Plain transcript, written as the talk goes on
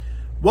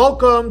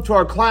Welcome to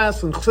our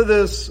class in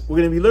Chassidus. We're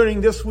going to be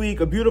learning this week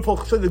a beautiful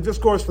Chassidic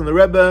discourse from the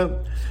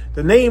Rebbe.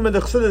 The name of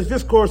the Chassidic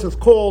discourse is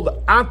called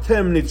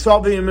Atem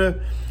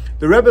Nitzavim.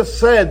 The Rebbe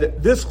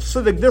said this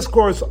Chassidic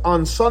discourse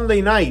on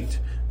Sunday night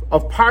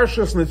of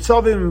Parshas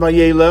Nitzavim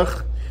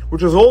Vayelech,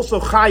 which is also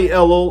Chai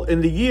Elul,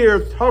 in the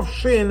year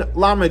Tavshin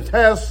Lamed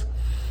Tes,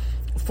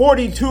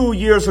 42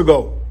 years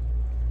ago.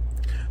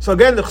 So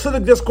again, the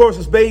Chassidic discourse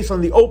is based on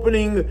the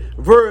opening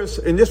verse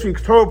in this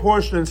week's Torah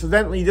portion.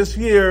 Incidentally, this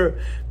year,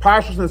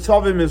 Parshas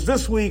Nitzavim is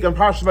this week, and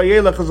Parshas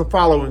Vayelech is the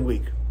following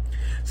week.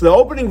 So the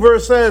opening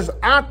verse says,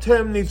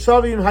 Atem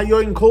Nitzavim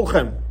Hayoin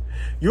Kulchem.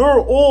 You're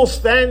all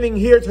standing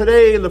here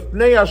today,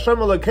 Lifnei Hashem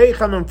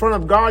Elokeichem, in front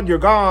of God, your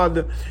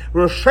God,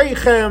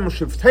 Rosheichem,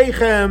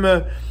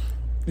 Shivteichem,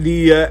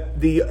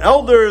 the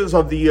elders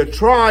of the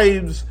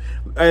tribes,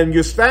 and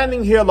you're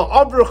standing here, to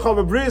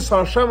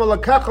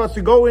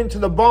go into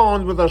the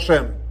bond with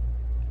Hashem.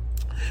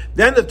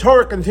 Then the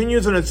Torah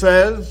continues and it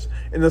says,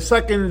 in the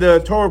second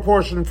Torah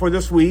portion for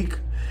this week,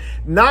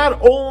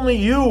 not only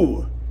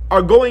you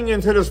are going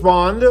into this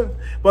bond,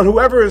 but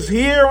whoever is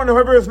here and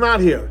whoever is not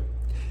here.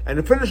 And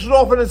it finishes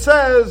off and it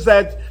says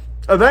that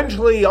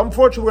eventually,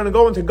 unfortunately, we're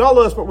going to go into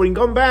Galus, but when you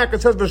come back,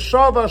 it says,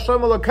 V'shav Hashem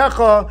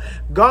Elokecha,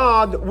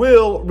 God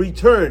will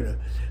return.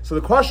 So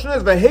the question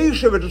is, the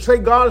Heishiv, to say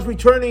God is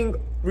returning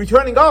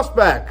us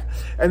back.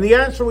 And the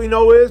answer we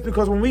know is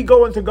because when we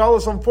go into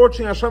Galus,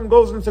 unfortunately, Hashem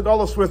goes into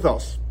Galus with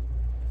us.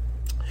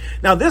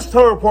 Now this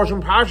Torah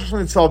portion, Parshas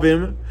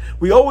Nitzavim,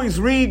 we always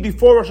read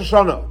before Rosh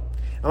Hashanah.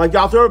 And like the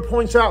Alter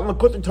points out in the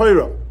Kutei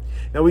Torah.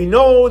 Now we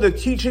know the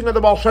teaching of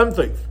the Baal Shem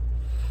Tov.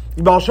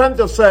 The Baal Shem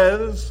Tov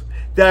says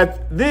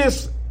that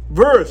this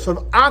verse of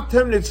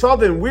Atem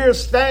Nitzavim, we're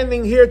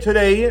standing here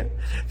today,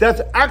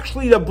 that's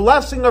actually the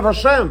blessing of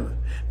Hashem.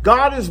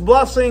 God is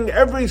blessing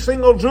every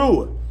single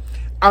Jew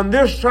on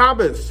this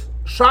Shabbos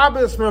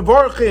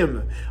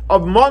Mevorchim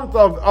of month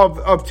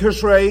of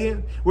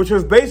Tishrei, which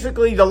is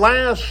basically the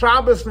last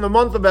Shabbos in the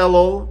month of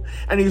Elul,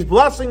 and He's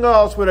blessing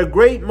us with a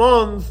great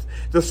month,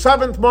 the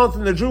 7th month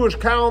in the Jewish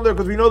calendar,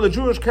 because we know the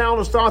Jewish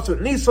calendar starts with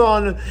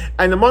Nisan,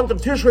 and the month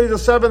of Tishrei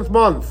is the 7th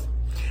month.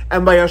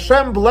 And by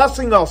Hashem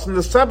blessing us in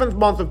the 7th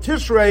month of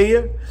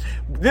Tishrei,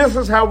 this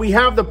is how we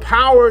have the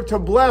power to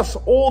bless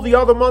all the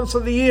other months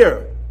of the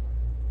year.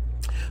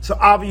 So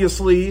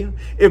obviously,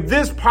 if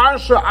this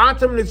parsha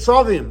Atem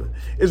Nitzavim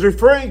is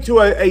referring to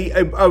a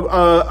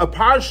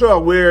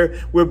parsha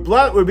where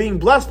we're being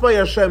blessed by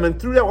Hashem,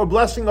 and through that we're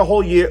blessing the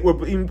whole year,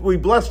 we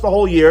bless the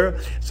whole year.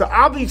 So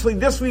obviously,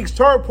 this week's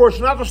Torah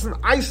portion, not just an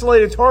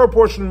isolated Torah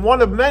portion,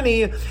 one of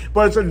many,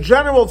 but it's a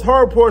general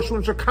Torah portion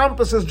which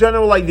encompasses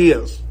general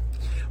ideas.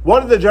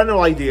 What are the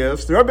general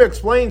ideas? The Rabbi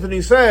explains, and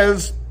he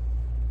says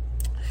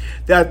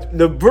that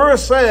the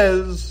verse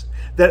says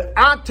that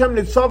Atem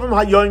Nitzavim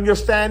Hayoim, you're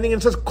standing,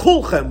 and says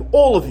Kulchem,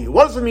 all of you.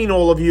 What does it mean,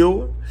 all of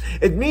you?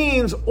 It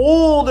means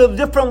all the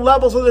different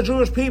levels of the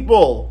Jewish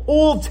people,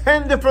 all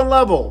 10 different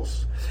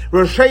levels.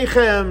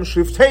 Rosheichem,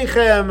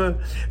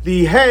 Shivteichem,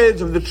 the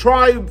heads of the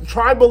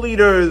tribal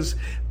leaders,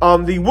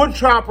 the wood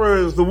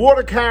choppers, the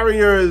water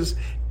carriers,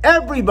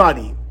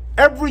 everybody.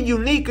 Every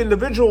unique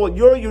individual,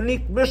 your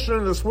unique mission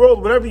in this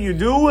world, whatever you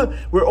do,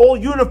 we're all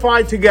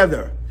unified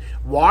together.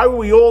 Why were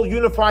we all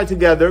unified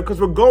together?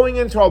 Because we're going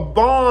into a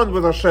bond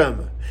with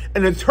Hashem,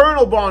 an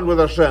eternal bond with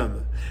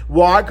Hashem.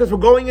 Why? Because we're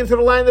going into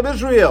the land of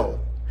Israel.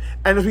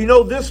 And as we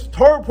know, this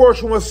Torah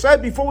portion was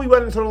said before we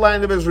went into the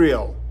land of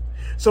Israel.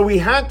 So we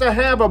had to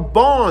have a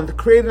bond,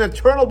 create an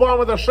eternal bond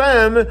with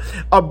Hashem,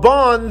 a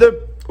bond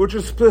which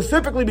is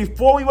specifically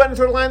before we went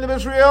into the land of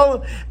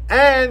Israel,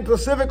 and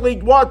specifically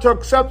what? To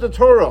accept the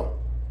Torah.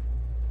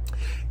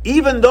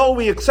 Even though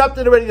we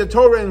accepted already the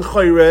Torah in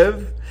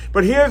Chayrev,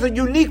 but here's a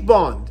unique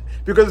bond,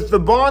 because it's the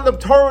bond of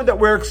Torah that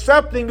we're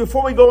accepting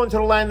before we go into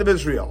the land of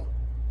Israel.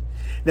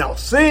 Now,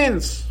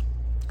 since,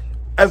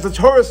 as the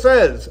Torah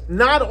says,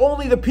 not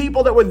only the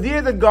people that were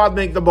there did God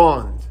make the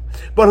bond,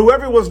 but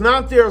whoever was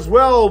not there as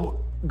well,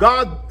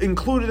 God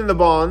included in the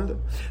bond.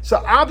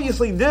 So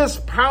obviously this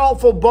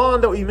powerful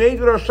bond that we made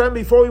with Hashem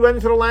before we went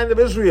into the land of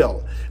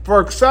Israel for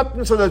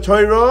acceptance of the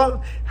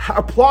Torah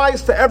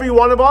applies to every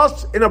one of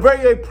us in a very,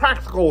 very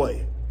practical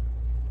way.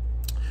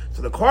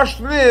 So the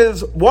question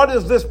is, what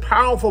is this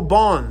powerful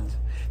bond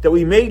that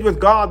we made with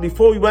God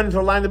before we went into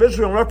the land of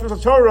Israel in reference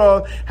to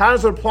Torah? How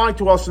does it apply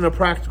to us in a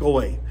practical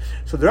way?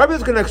 So the Rebbe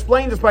is going to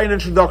explain this by an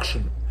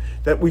introduction.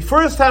 That we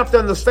first have to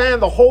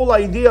understand the whole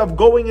idea of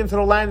going into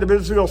the land of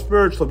Israel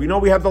spiritually. We know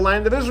we have the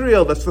land of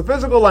Israel, that's the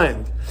physical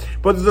land.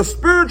 But there's a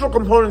spiritual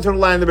component to the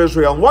land of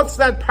Israel. And what's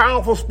that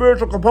powerful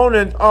spiritual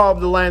component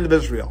of the land of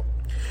Israel?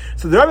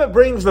 So the Rebbe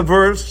brings the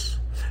verse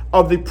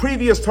of the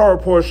previous Torah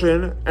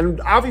portion, and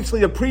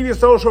obviously the previous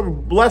Torah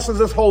portion blesses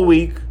this whole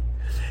week,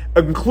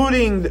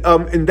 including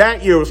in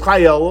that year it was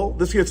Chai Elul.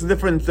 This year it's a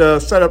different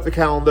setup, the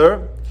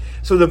calendar.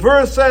 So the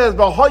verse says,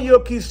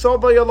 V'hayu ki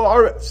sova yelo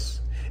aretz.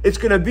 It's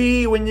going to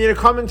be when you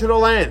come into the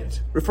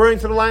land, referring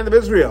to the land of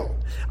Israel.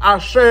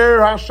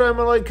 Asher Hashem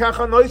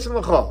Elokecha noisen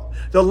lecha,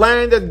 the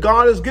land that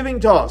God is giving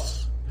to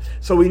us.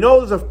 So we know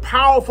there's a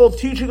powerful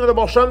teaching of the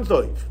Baal Shem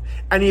Tov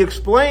and he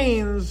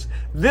explains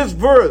this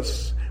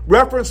verse,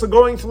 reference to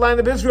going to the land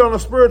of Israel on a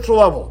spiritual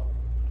level.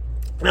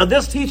 Now,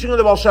 this teaching of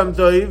the Baal Shem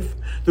Tov,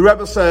 the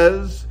Rebbe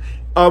says,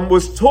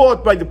 was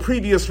taught by the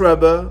previous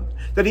Rebbe,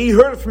 that he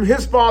heard it from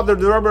his father,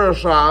 the Rebbe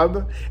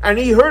Rashab, and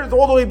he heard it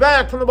all the way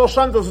back from the Baal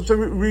Shem Tov. So it's a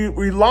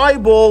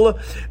reliable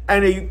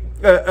and a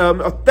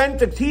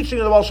authentic teaching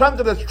of the Baal Shem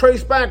Tov that's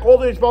traced back all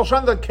the way to Baal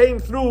Shem Tov that came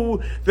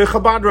through the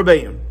Chabad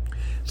Rebbeim.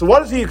 So what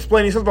does he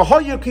explain? He says, when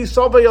you're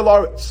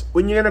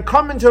going to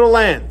come into the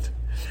land,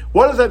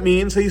 what does that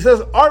mean? So he says,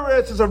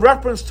 Aretz is a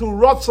reference to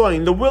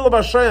Ratzain, the will of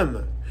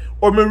Hashem,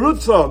 or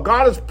Merutza,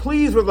 God is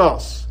pleased with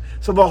us.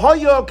 So you're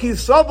going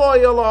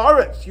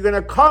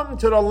to come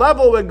to the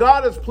level where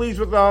God is pleased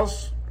with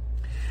us,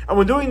 and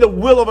we're doing the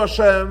will of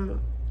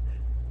Hashem.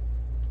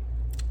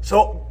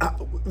 So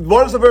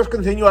what does the verse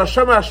continue? In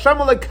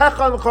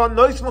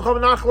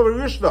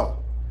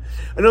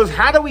other words,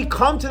 how do we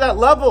come to that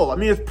level? I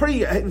mean, it's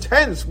pretty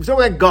intense. We talk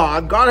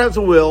about God has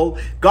a will.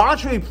 God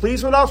should be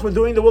pleased with us. We're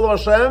doing the will of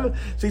Hashem.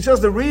 So he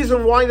says the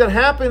reason why that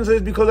happens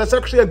is because that's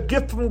actually a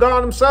gift from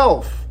God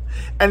himself.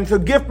 And it's a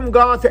gift from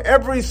God to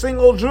every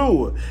single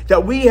Jew,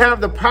 that we have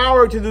the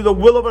power to do the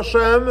will of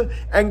Hashem,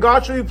 and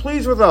God should be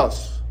pleased with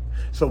us.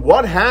 So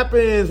what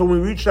happens when we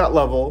reach that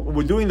level?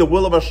 We're doing the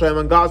will of Hashem,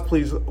 and God's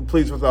pleased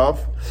with us.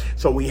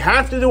 So we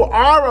have to do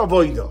our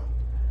avodah.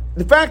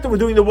 The fact that we're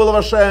doing the will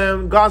of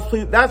Hashem, God's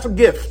pleased, that's a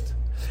gift.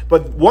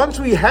 But once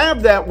we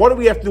have that, what do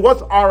we have to do?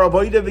 What's our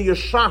avodah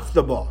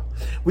v'yashavta?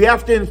 We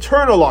have to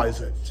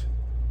internalize it.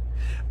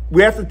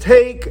 We have to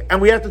take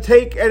and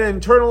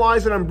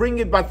internalize it and bring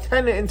it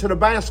batena into the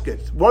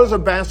basket. What does a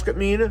basket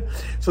mean?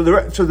 So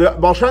the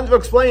Baal Shem Tov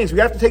explains, we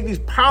have to take these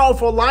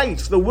powerful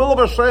lights, the will of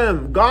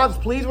Hashem. God's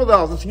pleased with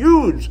us. It's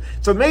huge.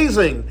 It's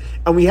amazing.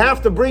 And we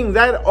have to bring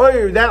that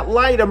oil, that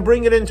light, and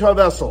bring it into a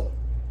vessel.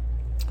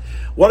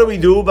 What do we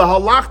do?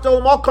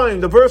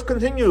 The verse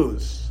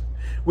continues.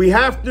 We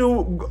have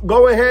to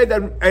go ahead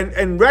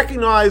and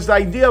recognize the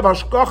idea of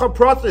hashgacha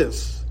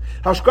pratis.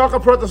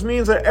 Hashgacha pratis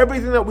means that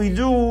everything that we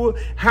do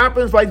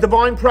happens by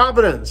divine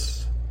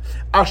providence.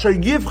 Asher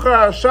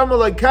yivcha Hashem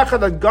alekecha,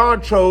 that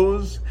God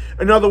chose.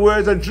 In other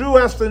words, a Jew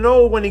has to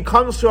know when he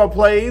comes to a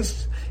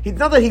place,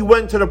 not that he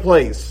went to the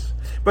place,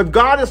 but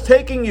God is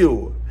taking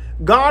you.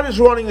 God is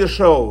running the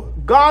show.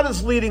 God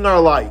is leading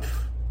our life.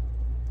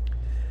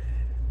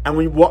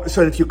 And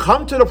so if you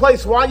come to the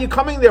place, why are you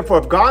coming there for?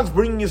 If God's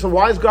bringing you, so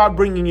why is God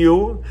bringing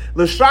you?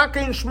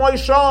 L'shakein shmoi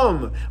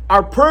sham.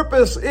 Our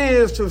purpose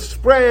is to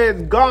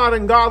spread God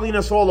and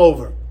godliness all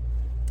over.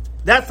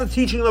 That's the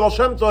teaching of the Baal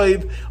Shem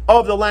Tov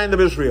of the land of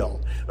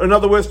Israel. In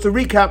other words, to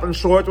recap in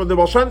short, what the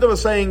Baal Shem Tov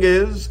is saying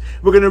is,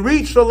 we're going to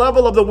reach the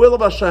level of the will of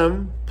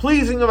Hashem,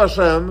 pleasing of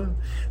Hashem,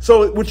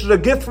 which is a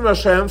gift from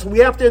Hashem, so we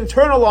have to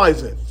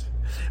internalize it.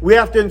 We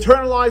have to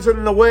internalize it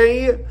in a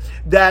way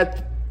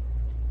that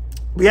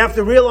we have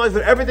to realize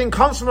that everything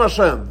comes from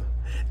Hashem.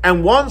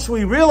 And once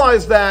we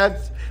realize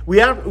that,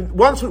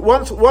 once we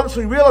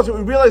realize it,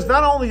 we realize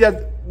not only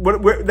that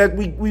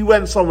we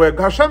went somewhere,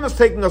 Hashem is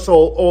taking us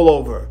all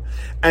over.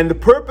 And the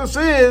purpose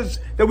is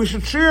that we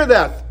should share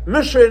that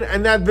mission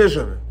and that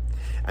vision.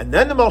 And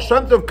then the Baal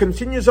Shem Tov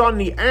continues on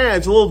and he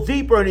adds a little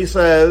deeper and he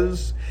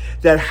says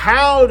that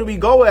how do we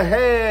go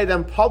ahead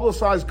and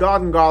publicize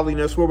God and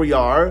godliness where we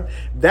are?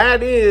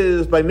 That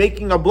is by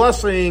making a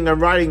blessing and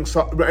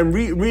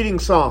reading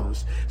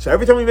Psalms. So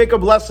every time we make a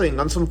blessing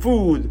on some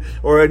food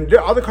or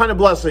other kind of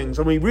blessings,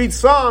 and we read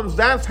Psalms,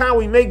 that's how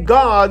we make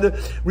God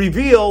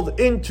revealed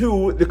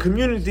into the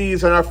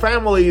communities and our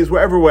families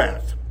wherever we're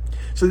at.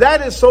 So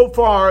that is so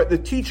far the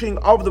teaching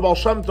of the Baal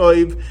Shem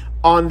Tov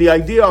on the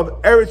idea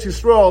of Eretz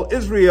Yisrael,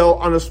 Israel,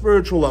 on a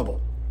spiritual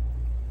level.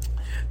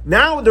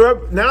 Now the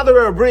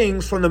Rebbe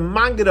brings from the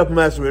Maggid of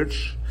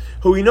Mezrich,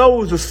 who we know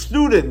was a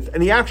student,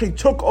 and he actually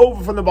took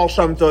over from the Baal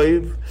Shem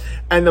Tov,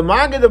 and the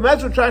Maggid of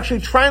Mezrich actually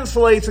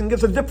translates and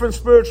gives a different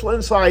spiritual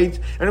insight,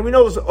 and we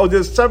know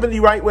there's 70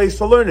 right ways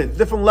to learn it,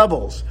 different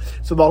levels.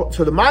 So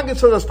the Maggid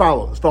says as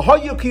follows,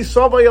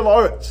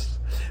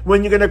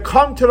 when you're going to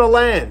come to the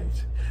land,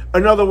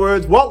 in other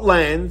words, what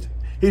land?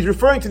 He's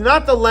referring to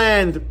not the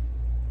land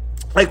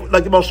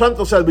like the Baal Shem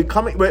Tov said, we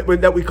come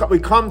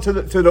to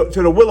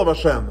the will of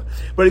Hashem.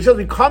 But he says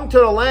we come to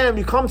the land,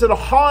 we come to the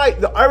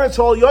Eretz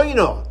Al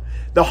Yoina,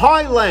 the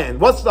high land.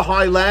 What's the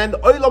high land?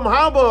 Olam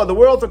Haba, the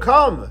world to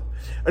come.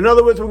 In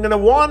other words, we're going to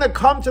want to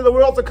come to the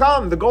world to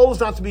come. The goal is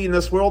not to be in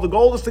this world. The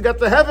goal is to get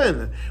to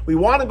heaven. We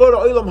want to go to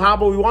Olam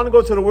Haba. We want to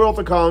go to the world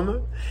to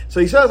come. So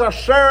he says,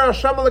 Asher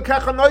Hashem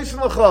alekecha noisin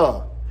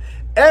lecha.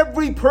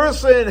 Every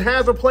person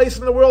has a place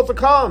in the world to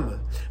come.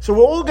 So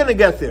we're all going to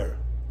get there.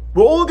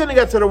 We're all going to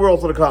get to the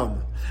world to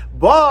come.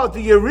 But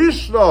the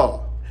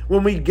Yerishna,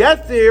 when we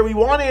get there, we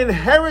want to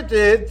inherit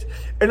it.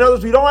 In other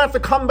words, we don't have to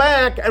come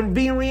back and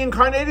be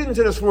reincarnated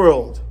into this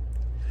world.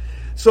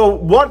 So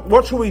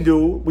what should we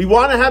do? We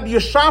want to have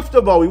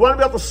Yeshavta. We want to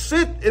be able to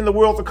sit in the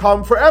world to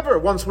come forever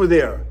once we're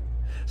there.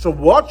 So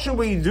what should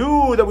we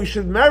do that we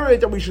should merit,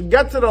 that we should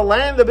get to the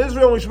land of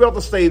Israel and we should be able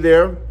to stay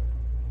there?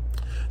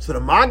 So the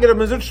Maggid of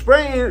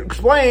Minkowicz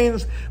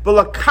explains,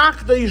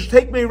 "V'lakachta, you should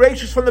take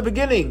Meirashis from the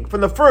beginning,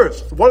 from the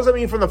first." What does that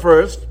mean from the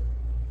first?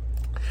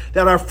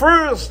 That our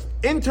first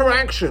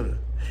interaction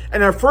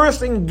and our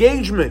first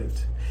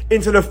engagement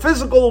into the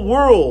physical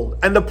world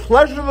and the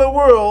pleasure of the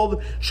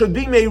world should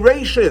be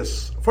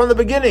Meirashis from the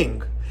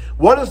beginning.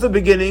 What is the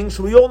beginning?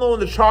 So we all know in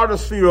the chart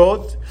of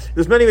Sfirot,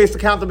 there's many ways to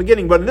count the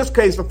beginning, but in this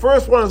case, the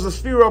first one is the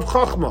Sfira of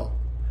Chachma.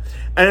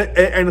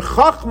 And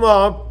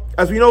Chachma,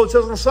 as we know, it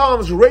says in the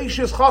Psalms,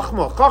 Reishis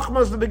Chachma.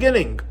 Chachma is the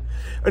beginning.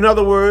 In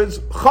other words,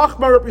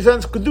 Chachma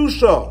represents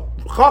Kedusha.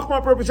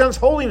 Chachma represents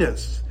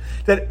holiness.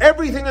 That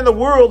everything in the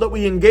world that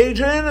we engage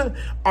in,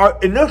 our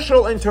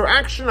initial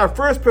interaction, our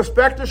first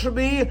perspective should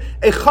be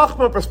a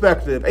Chachma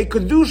perspective, a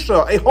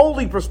Kedusha, a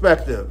holy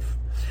perspective.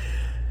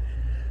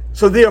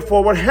 So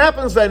therefore, what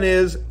happens then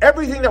is,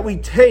 everything that we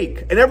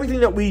take and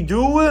everything that we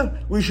do,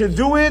 we should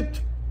do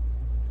it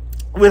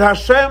with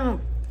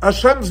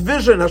Hashem's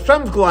vision,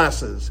 Hashem's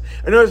glasses.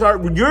 And as our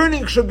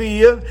yearning should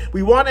be,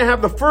 we want to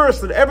have the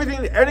first, that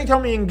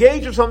anytime we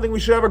engage in something, we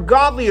should have a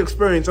godly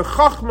experience, a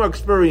chachma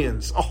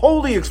experience, a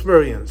holy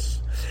experience.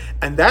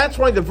 And that's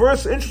why the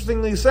verse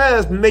interestingly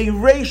says,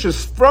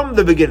 Meirashis, from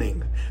the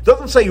beginning. It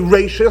doesn't say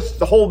Rashis,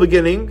 the whole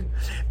beginning.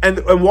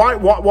 And why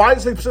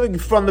does it say specifically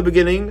from the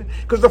beginning?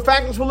 Because the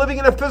fact is we're living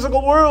in a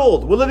physical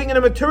world. We're living in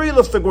a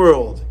materialistic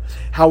world.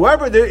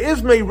 However, there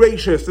is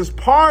Meirashis, this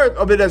part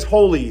of it as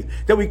holy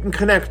that we can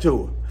connect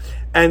to.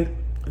 And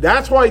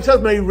that's why it says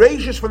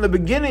Meirashis from the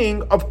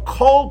beginning of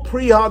Kol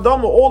Pri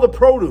Ha'adama, all the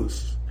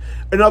produce.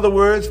 In other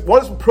words,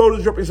 what does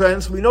produce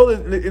represent? We know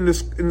that in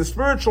the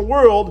spiritual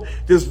world,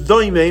 there's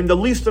doimim, the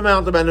least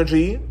amount of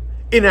energy,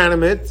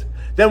 inanimate.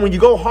 Then when you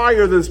go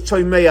higher, there's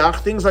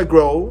tzomeach, things that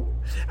grow.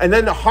 And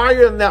then the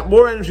higher than that,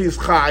 more energy is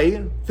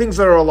chai, things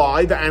that are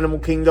alive, the animal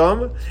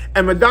kingdom.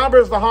 And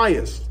medaber is the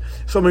highest.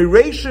 So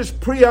Meirashis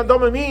Pri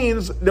Ha'adama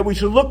means that we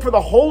should look for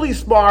the holy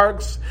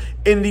sparks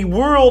in the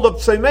world of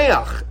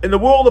tzomeach, in the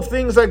world of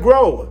things that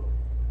grow.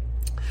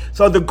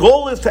 So the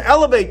goal is to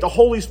elevate the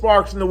holy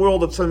sparks in the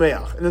world of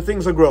tzomeach, and the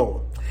things that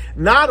grow.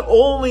 Not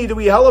only do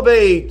we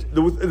elevate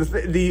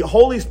the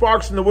holy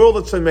sparks in the world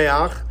of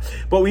tzomeach,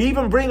 but we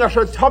even bring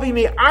Asher Tavi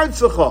Me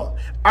Artzecha.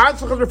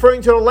 Artzecha is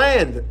referring to the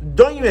land,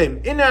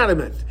 doimim,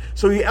 inanimate.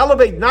 So we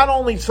elevate not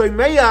only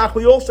tzomeach,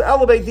 we also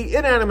elevate the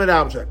inanimate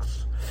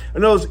objects.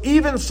 And those,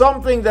 even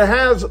something that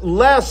has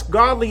less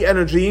godly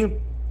energy,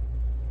 and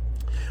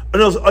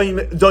those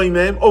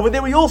doimim, over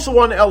there we also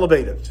want to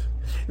elevate it.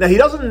 Now, he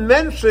doesn't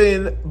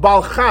mention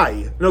Bal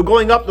Chai,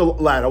 going up the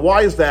ladder.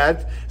 Why is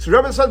that? So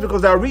Rabbi says,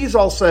 because the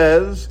Arizal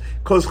says,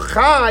 because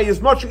Chai is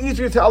much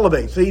easier to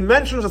elevate. So he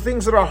mentions the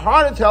things that are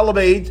harder to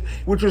elevate,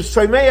 which is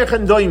Seimeach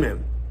and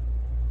Doimim.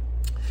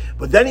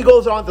 But then he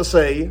goes on to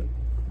say,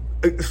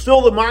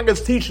 still the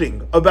Maggid's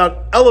teaching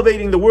about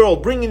elevating the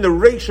world, bringing the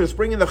Rashis,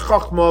 bringing the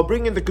Chachma,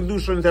 bringing the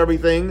Kedusha into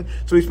everything.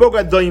 So we spoke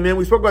about Doimim,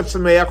 we spoke about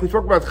Seimeach, we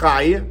spoke about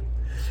Chai.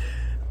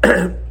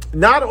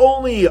 Not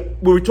only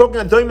were we talking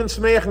about Doimim,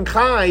 Smeach, and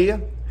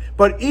Chai,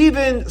 but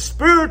even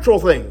spiritual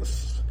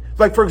things.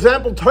 Like, for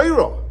example,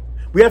 Torah.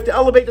 We have to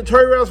elevate the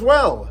Torah as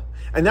well.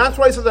 And that's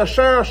why it says,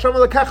 Asher Hashem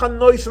Elokecha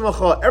noisim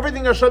lecha,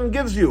 everything Hashem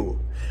gives you.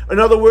 In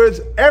other words,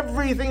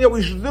 everything that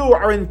we should do,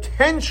 our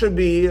intent should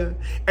be,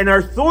 and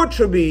our thought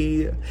should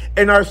be,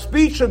 and our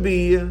speech should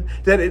be,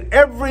 that in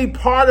every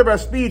part of our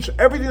speech,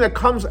 everything that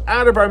comes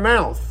out of our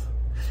mouth,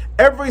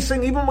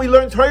 even when we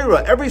learn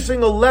Torah, every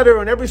single letter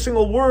and every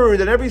single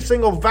word and every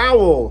single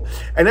vowel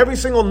and every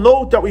single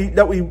note that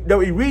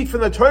we read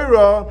from the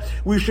Torah,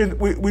 we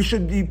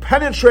should be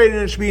penetrated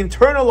and it should be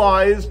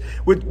internalized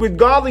with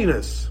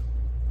godliness.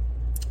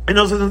 And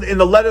those in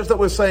the letters that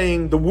we're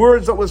saying, the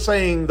words that we're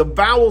saying, the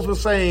vowels we're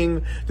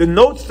saying, the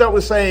notes that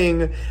we're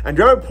saying. And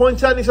Rabbi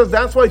points out, and he says,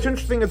 that's why it's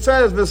interesting. It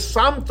says, the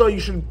samta,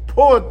 you should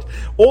put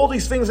all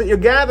these things that you're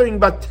gathering,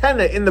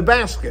 batena, in the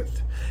basket.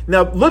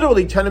 Now,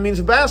 literally, tena means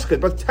a basket,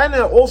 but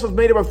tena also is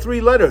made up of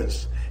three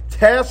letters.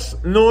 Tes,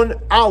 nun,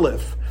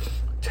 aleph.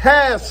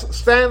 Tes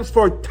stands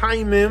for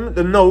taimim,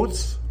 the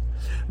notes.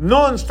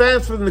 Nun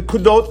stands for the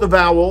kudot, the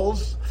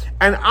vowels.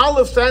 And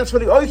aleph stands for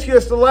the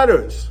oitius, the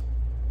letters.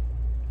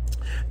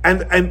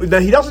 And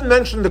he doesn't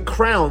mention the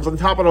crowns on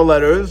top of the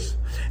letters.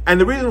 And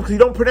the reason is because you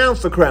don't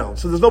pronounce the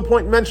crowns. So there's no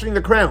point in mentioning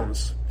the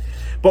crowns.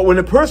 But when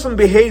a person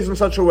behaves in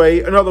such a way,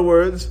 in other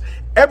words,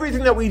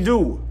 everything that we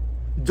do,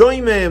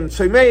 Doimim,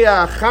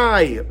 Tzomeach,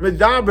 Chai,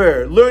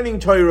 Medaber, learning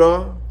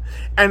Torah,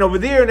 and over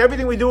there, and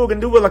everything we do, we're going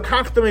to do with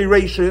Lakachta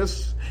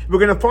Meirashis. We're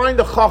going to find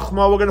the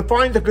Chachma, we're going to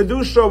find the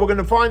Kedusha, we're going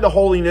to find the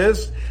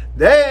holiness.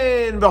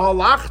 Then,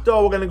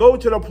 V'halachta, we're going to go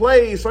to the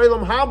place,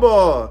 Olam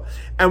Haba,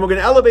 and we're going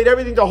to elevate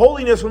everything to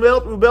holiness,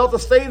 we'll be able to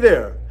stay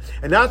there.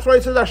 And that's why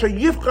it says, Asher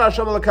Yivcha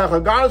Hashem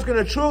Elokecha, God is going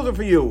to choose it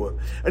for you.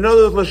 In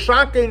other words,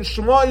 L'shakein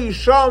Shema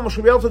Yisham,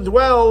 should be able to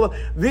dwell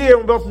there,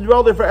 and be able to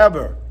dwell there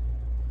forever.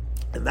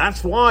 And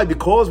that's why,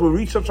 because we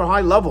reached such a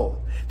high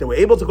level, that we're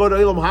able to go to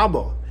Olam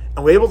Haba,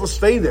 and we're able to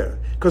stay there,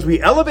 because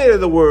we elevated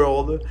the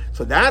world.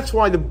 So that's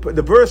why the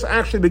verse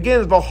actually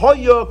begins,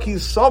 V'hoya ki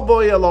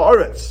savoy el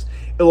haaretz.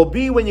 It will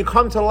be when you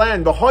come to the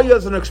land. V'hoya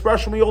is an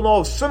expression we all know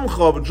of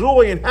simcha, of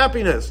joy and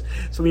happiness.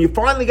 So when you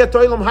finally get to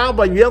Olam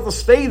Haba and you're able to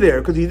stay there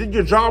because you did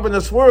your job in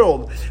this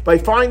world by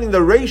finding the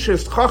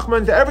rashist chachma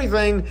into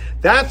everything,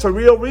 that's a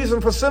real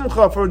reason for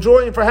simcha, for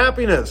joy and for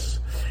happiness.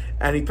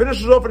 And he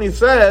finishes off and he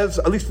says,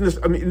 at least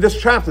in this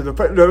chapter, the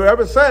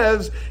Rebbe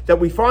says that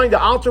we find the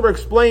Alter Rebbe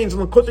explains in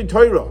the Kutei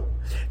Torah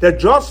that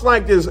just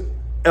like there's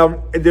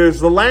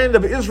the land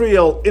of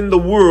Israel in the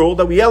world,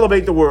 that we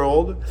elevate the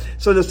world,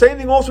 so the same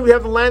thing also we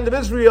have the land of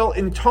Israel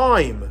in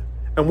time.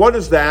 And what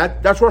is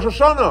that? That's Rosh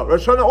Hashanah.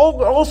 Rosh Hashanah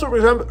also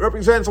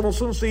represents, and we'll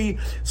soon see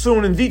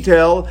in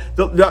detail,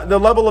 the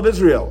level of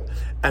Israel.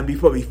 And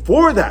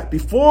before that,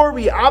 before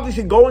we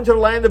obviously go into the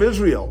land of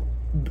Israel,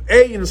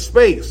 in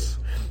space,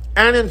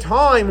 and in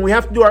time, we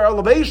have to do our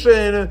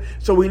elevation,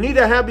 so we need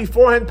to have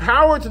beforehand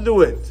power to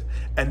do it.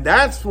 And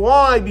that's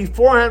why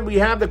beforehand we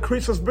have the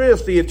Krisus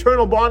Bris, the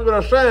eternal bond with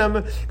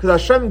Hashem, because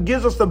Hashem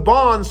gives us the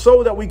bond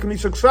so that we can be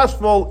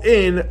successful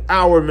in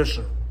our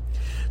mission.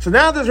 So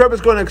now this Rebbe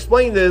is going to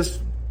explain this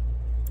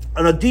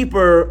on a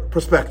deeper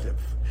perspective.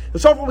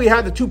 So far we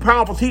had the two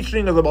powerful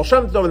teachings of the Baal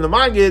Shem Tov and the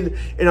Maggid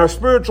in our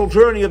spiritual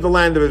journey of the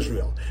land of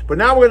Israel. But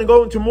now we're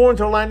going to go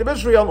into the land of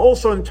Israel, and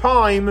also in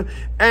time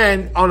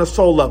and on a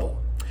soul level.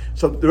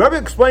 So the Rebbe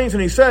explains,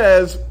 and he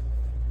says,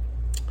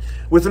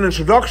 with an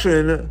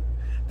introduction,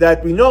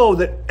 that we know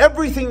that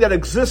everything that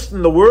exists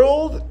in the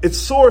world, its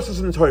source is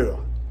in Torah.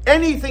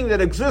 Anything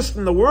that exists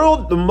in the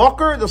world, the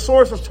makar, the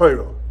source is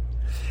Torah.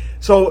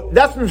 So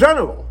that's in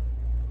general.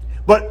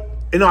 But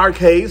in our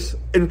case,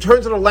 in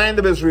terms of the land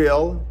of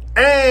Israel,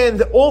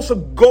 and also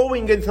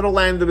going into the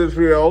land of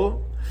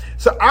Israel,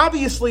 so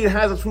obviously it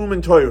has its room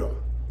in Torah.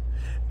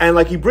 And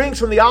like he brings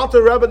from the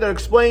Alter Rebbe that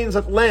explains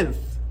at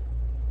length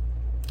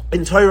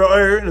in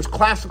Torah, in his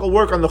classical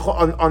work on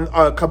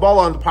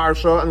Kabbalah and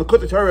Parsha, and the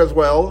Kutei Torah as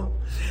well,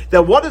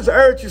 that what is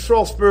Eretz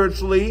Yisrael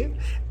spiritually?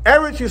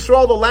 Eretz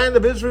Yisrael, the land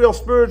of Israel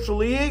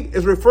spiritually,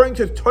 is referring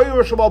to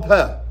Torah Shebal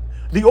Peh,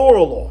 the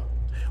oral law.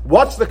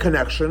 What's the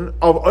connection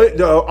of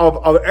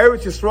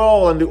Eretz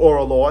Yisrael and the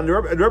oral law? And the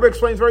Rebbe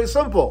explains very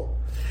simple.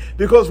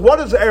 Because what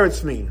does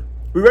Eretz mean?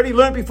 We already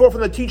learned before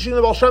from the teaching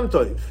of Baal Shem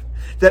Tov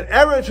that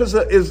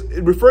Eretz is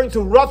referring to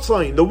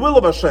Ratzain, the will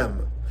of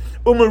Hashem.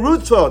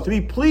 Umerutza, to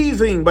be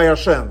pleasing by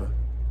Hashem.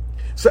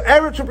 So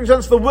Eretz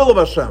represents the will of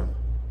Hashem.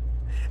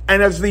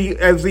 And as the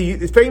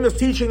famous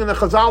teaching in the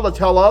Chazal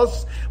tell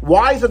us,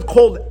 why is it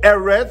called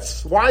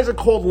Eretz? Why is it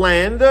called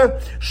land?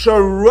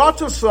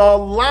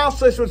 Sharatasa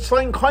lases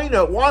ritzayin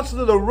kaina. It wants to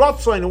do the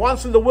Ratzain, it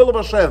wants to do the will of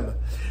Hashem.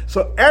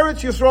 So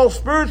Eretz Yisrael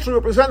spiritually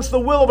represents the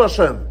will of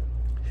Hashem.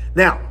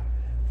 Now,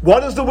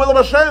 what is the will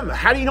of Hashem?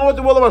 How do you know what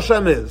the will of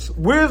Hashem is?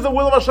 Where is the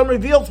will of Hashem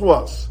revealed to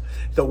us?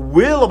 The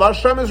will of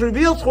Hashem is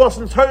revealed to us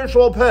in Torah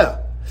Shebal Peh,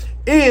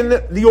 in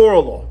the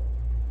oral law.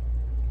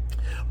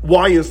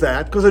 Why is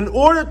that? Because in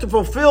order to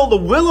fulfill the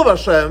will of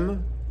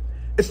Hashem,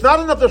 it's not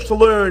enough just to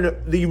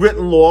learn the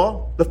written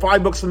law, the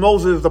 5 books of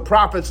Moses, the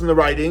prophets, and the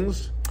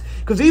writings.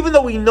 Because even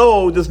though we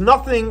know there's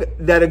nothing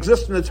that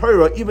exists in the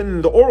Torah, even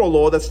in the oral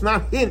law, that's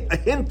not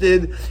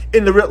hinted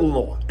in the written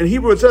law. In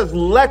Hebrew it says,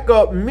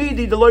 Leka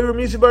midi deloy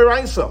remisi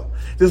b'raisa.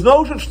 There's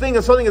no such thing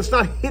as something that's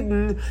not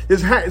hidden,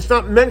 it's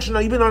not mentioned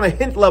even on a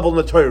hint level in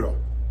the Torah.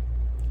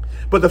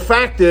 But the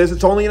fact is,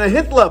 it's only in a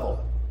hint level.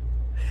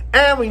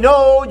 And we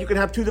know you can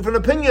have 2 different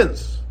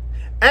opinions.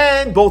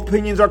 And both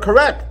opinions are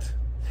correct.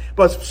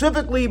 But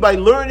specifically by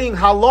learning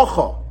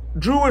halacha,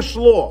 Jewish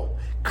law,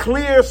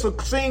 clear,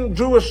 succinct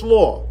Jewish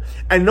law,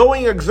 and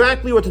knowing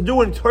exactly what to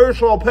do in Torah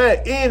Shebal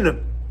Peh,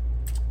 in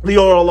the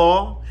oral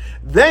law,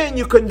 then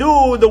you can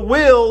do the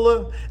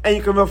will, and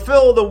you can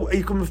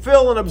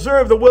fulfill and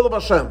observe the will of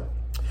Hashem.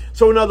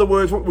 So in other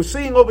words, what we're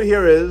seeing over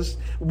here is,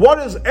 what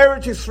is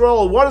Eretz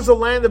Yisrael? What is the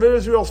land of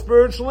Israel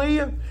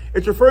spiritually?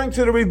 It's referring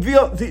to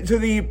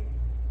the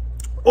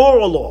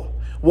oral law.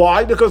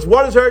 Why? Because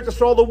what is Eretz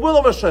Yisrael? The will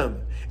of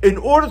Hashem. In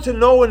order to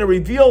know in a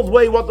revealed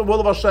way what the will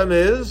of Hashem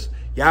is,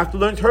 you have to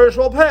learn Torah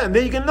Shebal Peh, and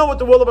then you can know what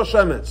the will of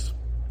Hashem is.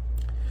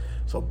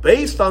 So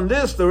based on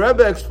this, the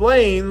Rebbe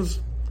explains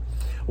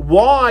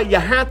why you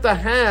had to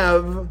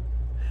have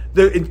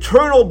the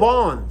internal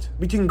bond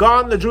between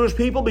God and the Jewish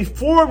people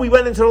before we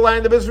went into the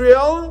land of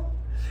Israel,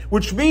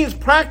 which means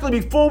practically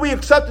before we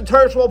accepted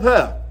Torah Shebal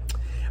Peh.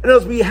 And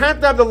as we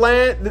had to have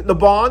the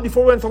bond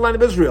before we went to the land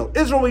of Israel.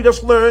 Israel, we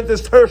just learned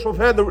this Torah Shebal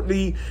Peh,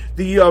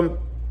 the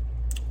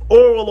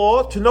oral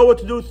law, to know what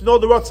to do, to know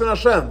the Ratzon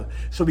Hashem.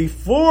 So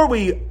before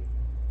we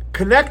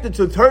connected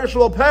to the Torah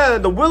Shebal Peh,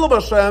 the will of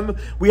Hashem,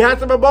 we had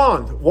to have a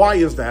bond. Why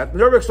is that? And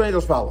the Rebbe explains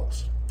as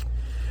follows.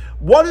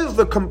 What is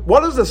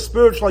the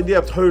spiritual idea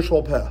of Torah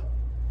Shebal Peh?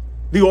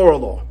 The oral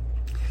law.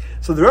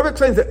 So the Rebbe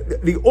explains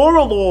that the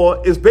oral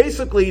law is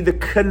basically the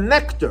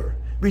connector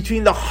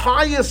between the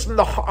highest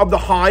of the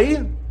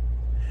high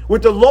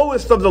with the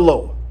lowest of the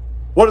low.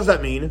 What does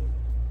that mean?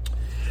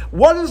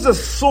 What is the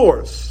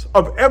source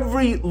of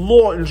every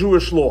law in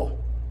Jewish law?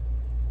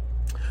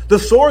 The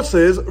source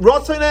is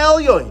Ratzon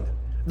Elyon,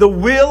 the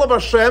will of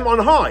Hashem on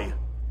high,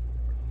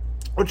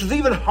 which is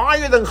even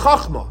higher than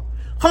Chachma.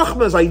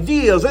 Chachma is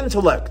ideas,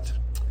 intellect.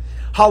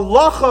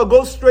 Halacha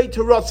goes straight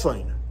to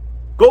Ratzon,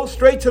 goes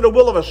straight to the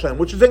will of Hashem,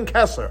 which is in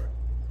Keser.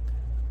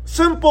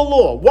 Simple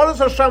law. What does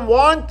Hashem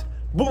want?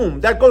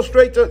 Boom, that goes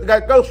straight to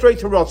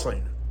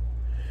Ratzon.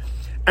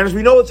 And as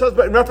we know, it says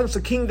in reference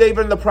to King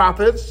David and the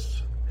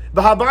prophets,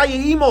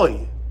 V'habayi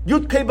imoy,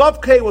 Yud Kei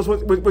Vav Kei was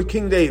with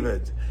King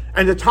David.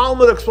 And the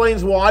Talmud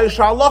explains why.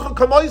 Sha'alacha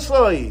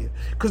kamoisai,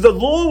 because the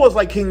law was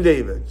like King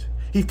David.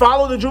 He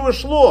followed the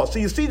Jewish law. So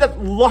you see that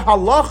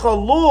halacha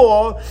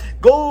law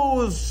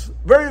goes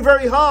very,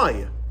 very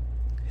high.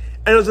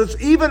 And it's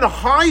even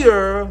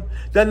higher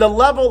than the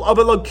level of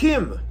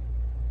Elokim,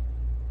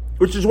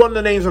 which is one of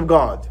the names of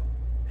God.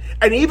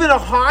 And even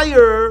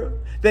higher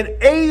than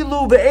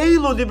Elu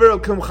ve'elu divrei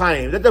Elokim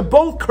Chaim, that they're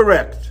both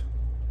correct.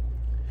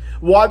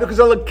 Why? Because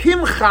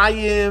Elokim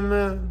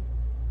Chaim,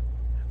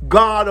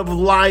 God of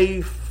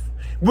life,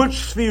 which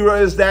sphere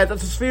is that?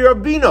 That's the sphere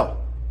of Bina.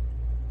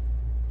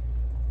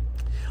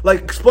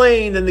 Like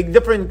explained in the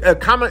different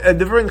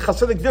different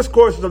Hasidic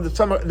discourses of the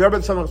Rebbe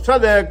Tzemach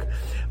Tzedek,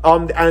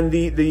 and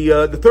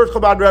the third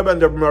Chabad Rebbe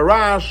and the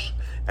Marash,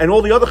 and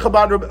all the other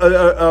Chabad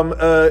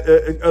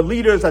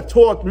leaders that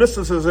taught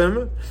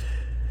mysticism,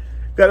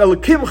 that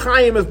Elokim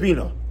Chaim is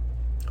Bina.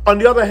 On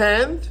the other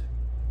hand,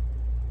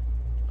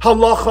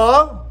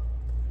 Halacha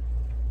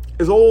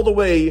is all the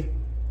way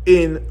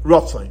in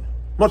Ratzon,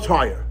 much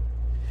higher.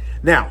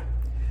 Now,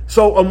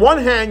 so on one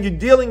hand, you're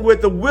dealing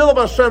with the will of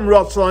Hashem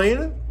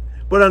Ratzon,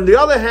 but on the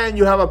other hand,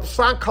 you have a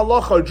Psak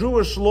Halacha,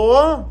 Jewish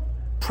law,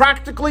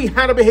 practically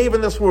how to behave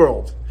in this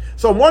world.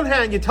 So on one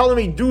hand, you're telling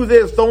me, do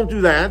this, don't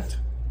do that.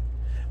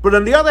 But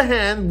on the other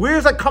hand, where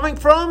is that coming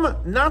from?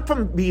 Not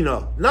from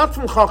Bina, not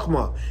from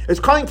Chachma.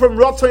 It's coming from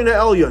Ratzon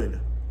Elyon.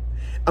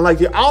 And like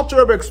the Alter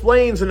Rebbe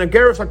explains in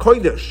Ageres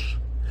HaKodesh,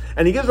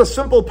 and he gives a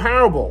simple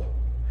parable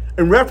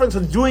in reference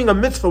to doing a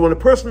mitzvah. When a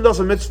person does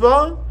a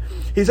mitzvah,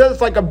 he says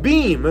it's like a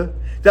beam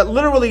that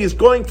literally is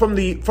going from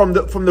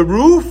the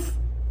roof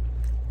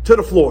to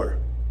the floor.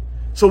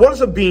 So what is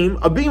a beam?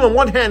 A beam on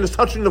one hand is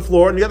touching the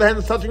floor, and the other hand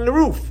is touching the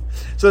roof.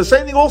 So the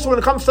same thing also when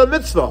it comes to a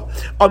mitzvah.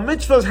 A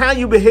mitzvah is how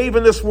you behave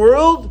in this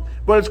world,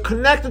 but it's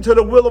connected to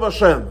the will of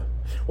Hashem.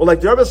 Well,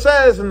 like the Rebbe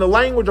says in the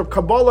language of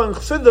Kabbalah and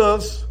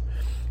Chassidus,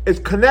 it's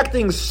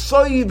connecting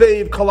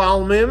Soivev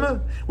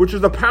Kalalmim, which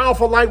is the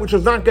powerful light which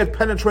does not get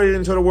penetrated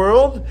into the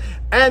world,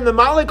 and the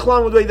Malik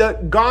Kalam, the way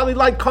that godly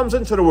light comes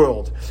into the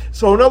world.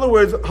 So in other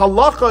words,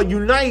 Halacha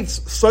unites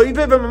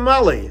Soivev and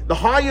Mamali, the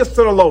highest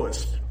to the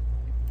lowest.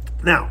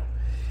 Now,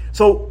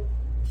 so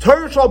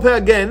Torah Shal Peh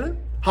again,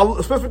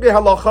 specifically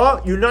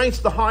Halacha, unites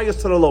the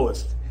highest to the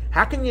lowest.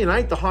 How can you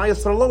unite the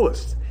highest to the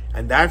lowest?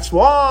 And that's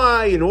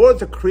why, in order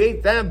to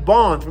create that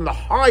bond from the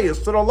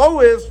highest to the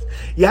lowest,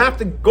 you have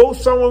to go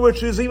somewhere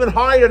which is even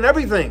higher than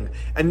everything.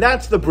 And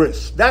that's the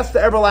bris. That's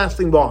the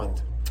everlasting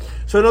bond.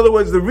 So in other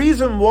words, the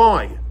reason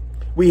why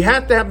we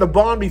have to have the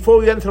bond before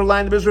we enter the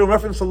land of Israel in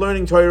reference to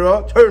learning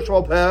Torah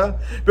Shal Peh,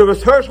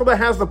 because Torah Shal Peh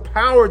has the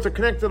power to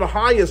connect to the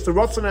highest, to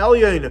Ratzon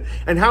Elyon,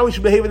 and how we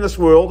should behave in this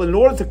world. In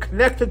order to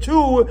connect the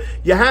two,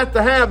 you have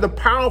to have the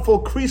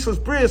powerful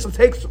Krisus bris that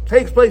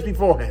takes place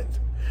beforehand.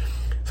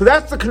 So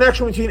that's the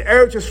connection between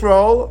Eretz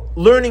Yisrael,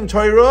 learning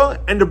Torah,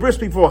 and the bris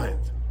beforehand.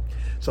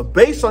 So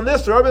based on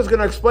this, the Rabbi is going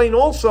to explain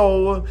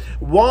also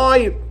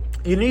why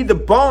you need the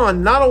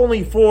bond, not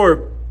only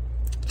for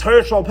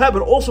Torah Shal Peh,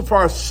 but also for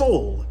our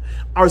soul.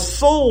 Our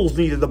souls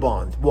needed the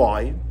bond.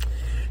 Why?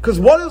 Because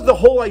what is the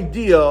whole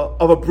idea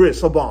of a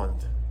bris, a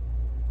bond?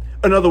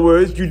 In other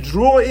words, you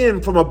draw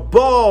in from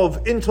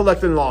above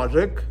intellect and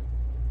logic.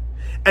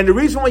 And the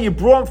reason why you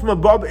brought from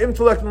above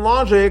intellect and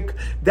logic,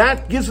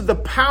 that gives it the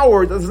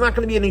power that there's not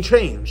going to be any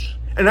change.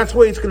 And that's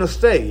where it's going to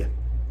stay.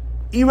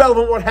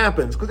 Irrelevant what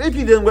happens. Because if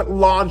you're dealing with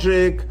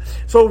logic,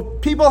 so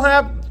people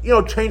have,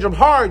 change of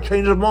heart,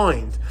 change of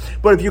mind.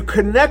 But if you're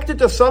connected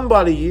to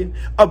somebody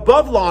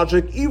above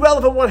logic,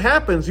 irrelevant what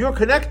happens, you're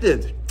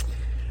connected.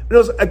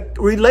 A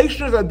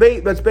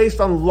relationship that's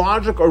based on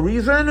logic or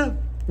reason,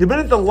 the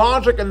minute the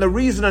logic and the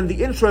reason and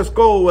the interest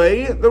go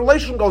away, the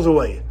relation goes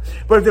away.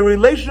 But if the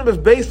relationship is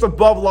based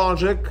above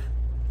logic,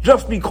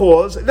 just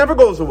because, it never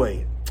goes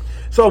away.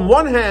 So on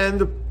one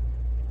hand,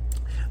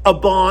 a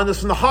bond is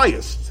from the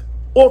highest,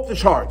 off the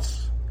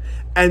charts.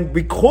 And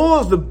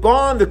because the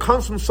bond that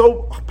comes from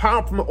so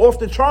powerful, from off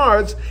the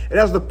charts, it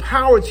has the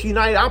power to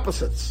unite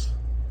opposites.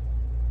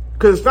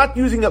 Because it's not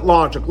using it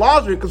logic.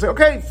 Logic can say,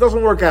 okay, it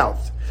doesn't work out.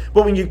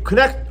 But when you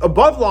connect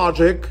above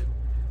logic,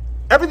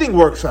 everything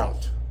works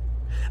out.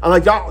 And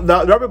like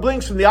the Rabbi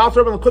Blinks from the Alter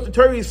Rebbe and the Kutei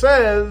Torah, he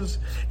says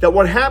that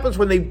what happens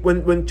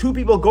when two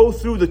people go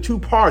through the two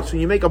parts,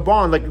 when you make a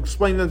bond, like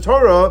explained in the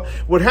Torah,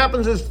 what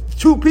happens is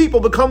two people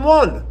become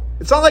one.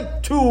 It's not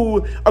like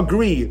two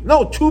agree.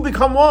 No, two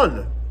become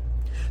one.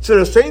 So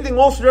the same thing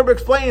also the Rebbe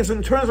explains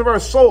in terms of our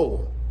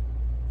soul.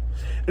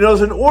 In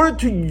order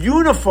to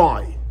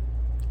unify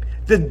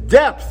the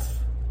depth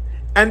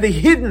and the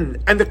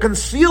hidden and the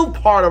concealed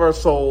part of our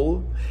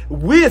soul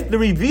with the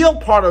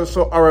revealed part of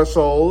our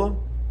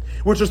soul,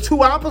 which is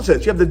two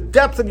opposites. You have the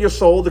depth of your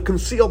soul, the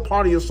concealed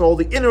part of your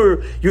soul,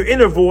 your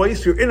inner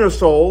voice, your inner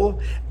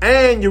soul,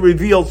 and your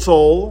revealed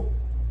soul,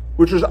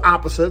 which is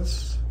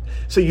opposites.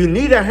 So you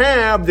need to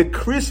have the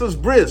krisus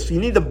bris, you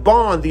need the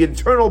bond, the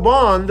internal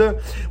bond,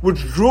 which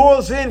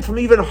draws in from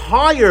even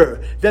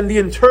higher than the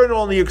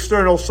internal and the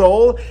external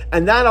soul,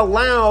 and that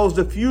allows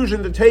the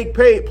fusion to take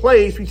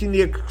place between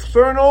the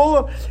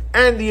external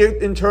and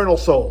the internal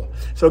soul.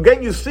 So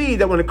again, you see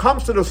that when it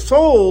comes to the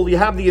soul, you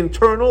have the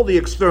internal, the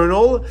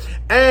external,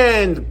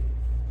 and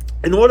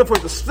in order for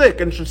it to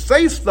stick and should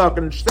stay stuck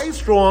and stay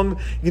strong,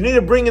 you need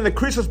to bring in the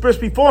krisus bris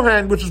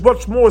beforehand, which is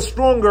much more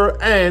stronger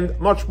and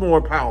much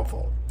more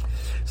powerful.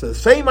 So the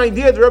same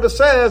idea the Rebbe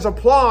says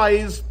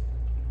applies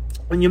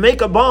when you make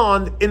a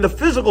bond in the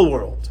physical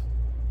world.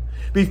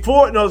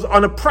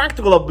 On a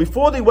practical level,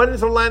 before they went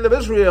into the land of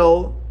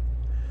Israel,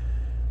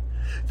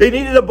 they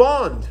needed a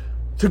bond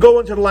to go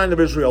into the land of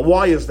Israel.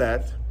 Why is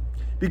that?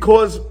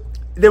 Because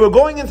they were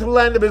going into the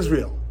land of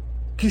Israel.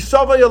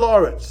 Kisava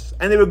Yalaretz.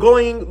 And they were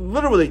going,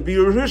 literally, the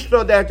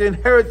Yerusha, they had to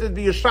inherit it,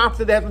 the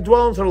Yeshafta, they had to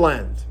dwell into the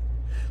land.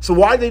 So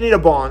why do they need a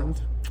bond?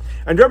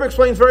 And the Rebbe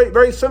explains very,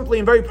 very simply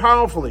and very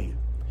powerfully.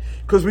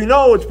 Because we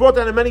know it's brought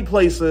down in many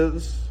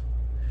places.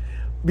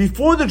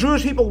 Before the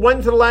Jewish people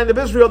went to the land of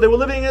Israel, they were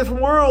living in a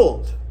different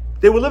world.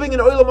 They were living in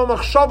Olam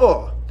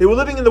HaMachshava. They were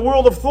living in the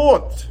world of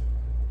thought.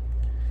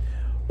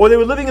 Or they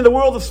were living in the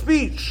world of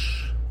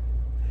speech.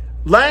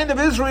 Land of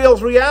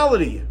Israel's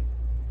reality.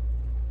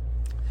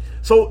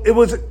 So it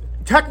was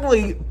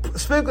technically,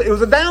 it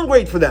was a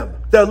downgrade for them.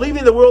 They're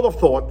leaving the world of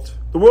thought,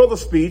 the world of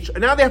speech, and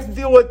now they have to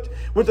deal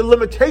with the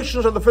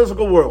limitations of the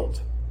physical world.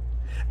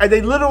 And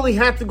they literally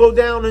had to go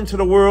down into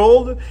the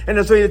world, and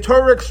as the way the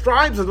Torah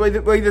describes it,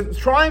 the way the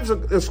tribes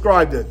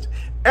described it.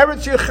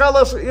 Eretz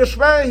Yechelas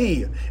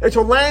Yishvehi. It's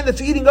a land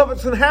that's eating up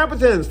its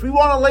inhabitants. We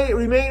want to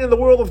remain in the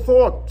world of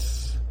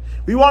thoughts.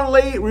 We want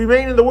to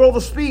remain in the world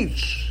of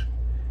speech.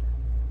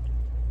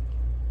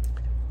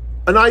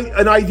 An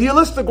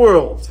idealistic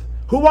world.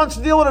 Who wants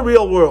to deal with a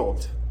real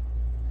world?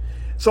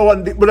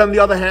 But on the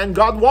other hand,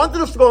 God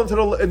wanted us to go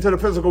into the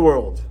physical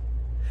world.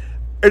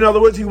 In other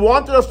words, He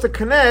wanted us to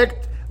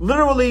connect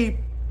literally,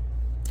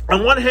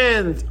 on one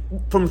hand,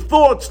 from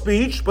thought,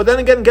 speech, but then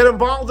again, get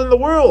involved in the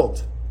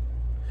world.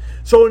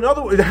 So in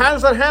other words, how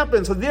does that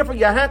happen? So therefore,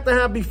 you have to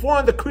have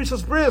before the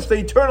krisus bris, the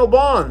eternal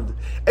bond,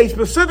 a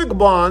specific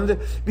bond,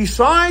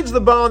 besides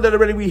the bond that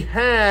already we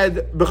had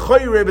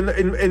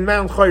in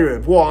Mount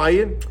Chayrev.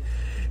 Why?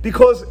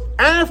 Because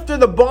after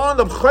the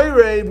bond of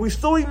Chayrev, we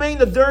still remain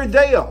a der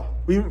deya.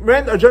 We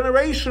remain a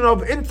generation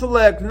of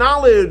intellect,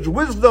 knowledge,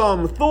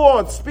 wisdom,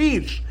 thought,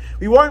 speech.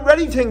 We weren't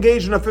ready to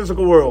engage in the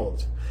physical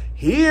world.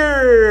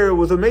 Here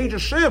was a major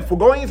shift. We're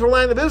going into the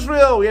land of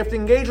Israel. We have to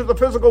engage with the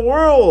physical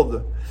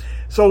world.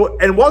 So,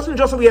 and it wasn't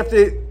just that we have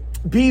to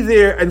be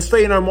there and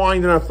stay in our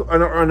mind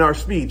and our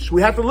speech.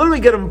 We have to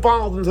literally get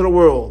involved into the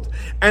world.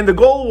 And the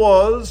goal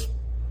was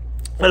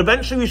that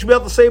eventually we should be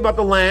able to say about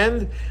the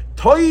land,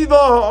 Toiva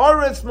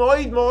ha'aretz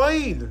moed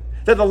moed,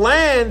 that the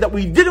land that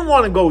we didn't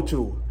want to go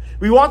to,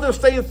 we wanted to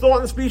stay in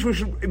thought and speech, we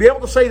should be able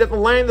to say that the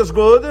land is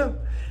good.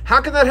 How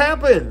can that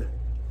happen?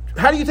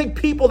 How do you think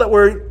people that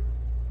were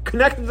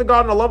connected to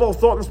God on a level of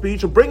thought and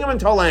speech, will bring them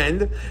into a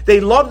land,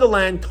 they love the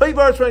land,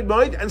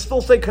 and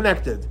still stay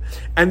connected?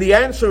 And the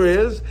answer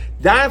is,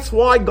 that's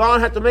why God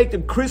had to make the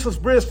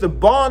krisus bris, the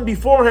bond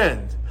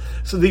beforehand.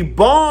 So the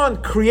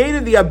bond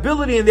created the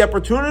ability and the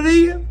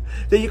opportunity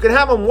that you can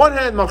have on one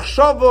hand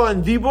machshava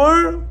and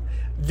dibur,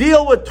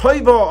 deal with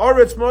toiva,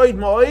 aretz,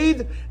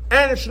 moed,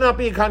 and it should not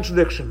be a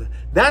contradiction.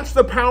 That's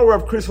the power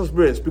of krisus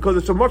bris, because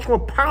it's a much more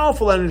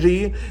powerful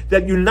energy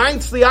that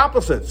unites the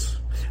opposites.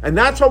 And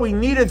that's why we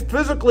needed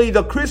physically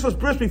the krisus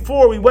bris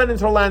before we went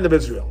into the land of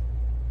Israel.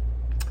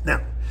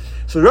 Now,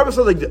 so the Rebbe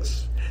said like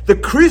this: the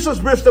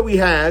krisus bris that we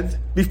had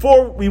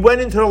before we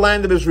went into the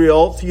land of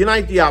Israel to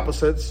unite the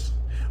opposites,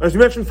 as we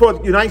mentioned before,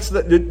 it unites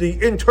the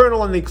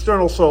internal and the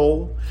external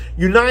soul,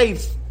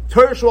 unites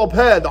Torah Shel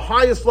Peh, the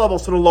highest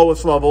levels to the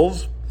lowest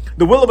levels,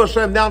 the will of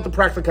Hashem down to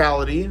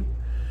practicality.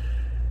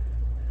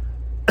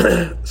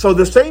 So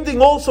the same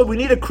thing also, we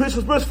need a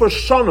krisus bris for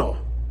Shana,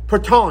 for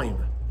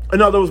time.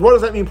 In other words, what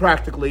does that mean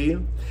practically?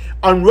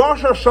 On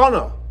Rosh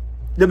Hashanah,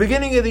 the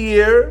beginning of the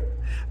year,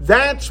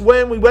 that's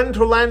when we went into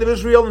the land of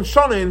Israel in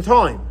Shana, in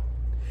time.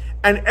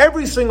 And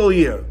every single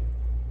year,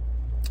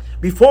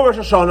 before Rosh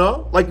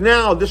Hashanah, like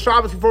now, this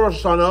Shabbos before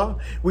Rosh Hashanah,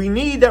 we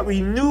need that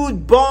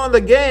renewed bond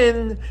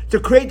again to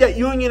create that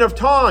union of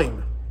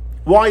time.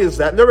 Why is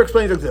that? Never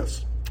explains like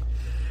this.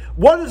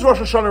 What does Rosh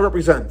Hashanah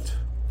represent?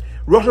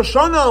 Rosh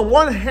Hashanah on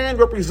one hand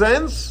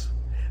represents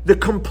the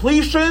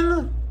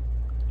completion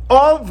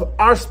of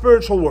our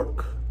spiritual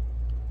work,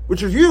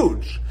 which is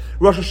huge.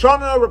 Rosh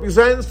Hashanah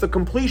represents the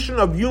completion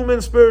of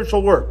human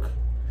spiritual work.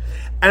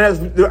 And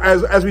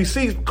as we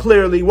see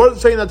clearly, what does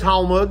it say in the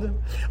Talmud?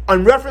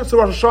 On reference to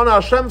Rosh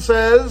Hashanah, Hashem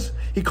says,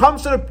 He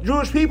comes to the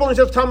Jewish people and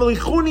He says,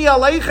 Tamlichuni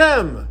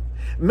aleichem,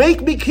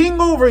 make me king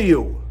over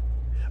you.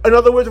 In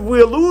other words, if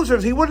we are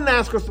losers, He wouldn't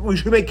ask us that we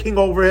should make king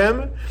over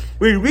Him.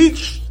 We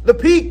reached the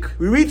peak.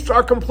 We reached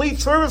our complete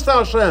service to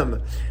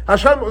Hashem.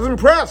 Hashem was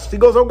impressed. He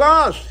goes, oh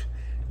gosh,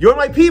 you're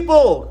my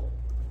people.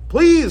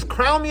 Please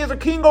crown me as a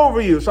king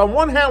over you. So on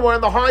one hand, we're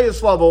on the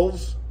highest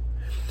levels.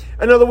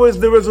 In other words,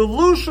 the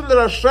resolution that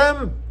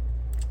Hashem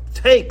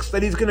takes,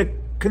 that He's going to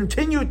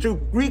continue to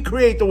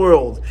recreate the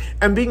world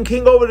and being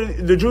king over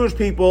the Jewish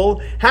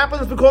people,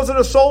 happens because of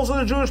the souls of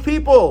the Jewish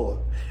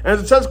people. And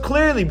as it says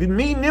clearly,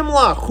 "Mi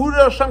nimlach," who did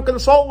Hashem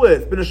console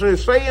with? With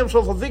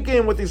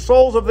the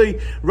souls of the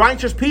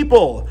righteous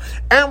people.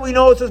 And we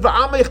know it says,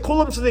 "V'amech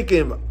kulam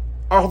tzadikim,"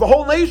 the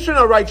whole nation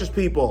are righteous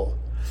people.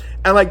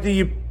 And like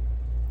the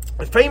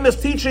famous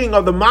teaching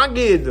of the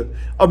Maggid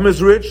of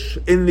Mizrich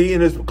in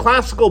his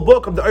classical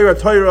book of the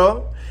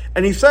Torah,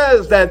 and he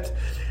says that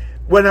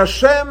when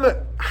Hashem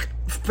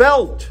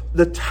felt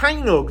the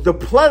tainug, the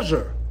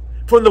pleasure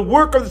from the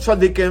work of the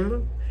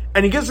tzaddikim,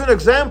 and he gives an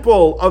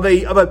example of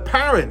a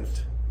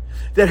parent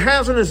that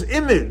has in his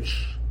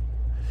image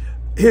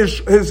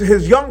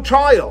his young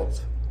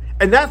child,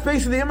 and that's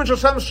basically the image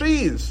Hashem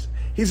sees.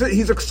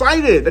 He's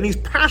excited and he's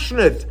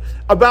passionate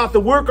about the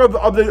work of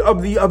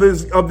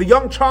the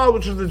young child,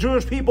 which is the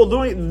Jewish people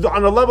doing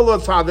on a level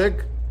of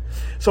tzaddik.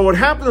 So what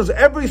happens is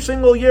every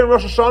single year in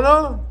Rosh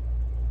Hashanah,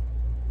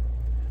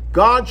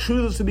 God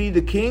chooses to be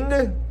the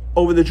king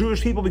over the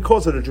Jewish people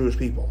because of the Jewish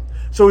people.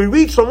 So he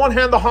reached on one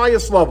hand the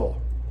highest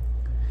level.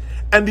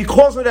 And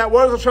because of that,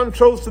 what does Hashem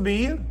chose to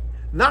be?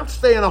 Not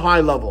stay on a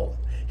high level.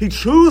 He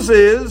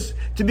chooses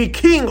to be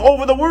king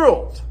over the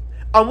world.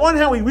 On one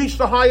hand, we reach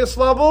the highest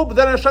level, but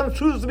then Hashem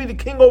chooses to be the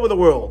king over the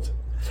world.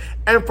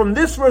 And from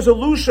this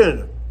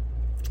resolution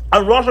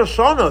on Rosh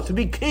Hashanah to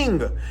be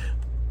king,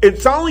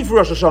 it's not only for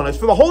Rosh Hashanah, it's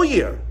for the whole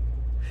year.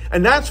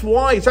 And that's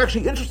why it's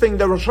actually interesting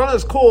that Rosh Hashanah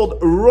is called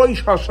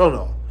Rosh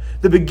Hashanah,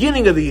 the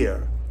beginning of the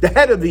year, the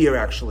head of the year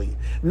actually.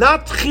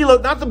 Not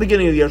Tchila, not the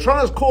beginning of the year. Rosh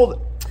Hashanah is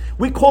called,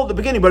 we call it the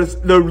beginning, but it's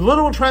the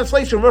literal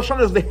translation, Rosh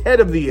Hashanah is the head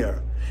of the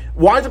year.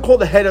 Why is it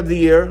called the head of the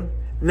year?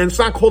 And then it's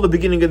not called the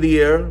beginning of the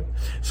year.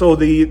 So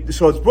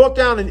it's brought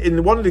down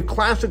in one of the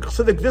classic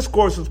Hasidic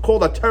discourses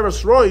called a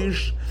Teres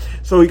Roish.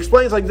 So he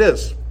explains like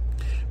this.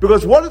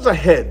 Because what is a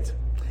head?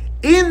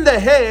 In the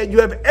head,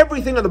 you have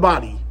everything of the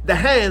body. The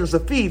hands, the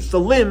feet, the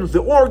limbs,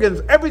 the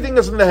organs, everything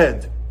is in the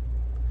head.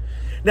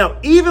 Now,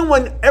 even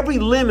when every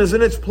limb is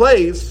in its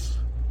place,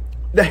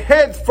 the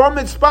head from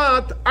its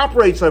spot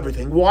operates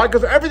everything. Why?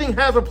 Because everything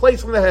has a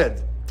place in the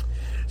head.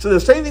 So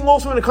the same thing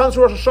also when it comes to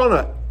Rosh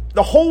Hashanah.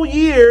 The whole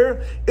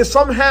year is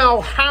somehow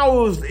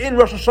housed in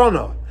Rosh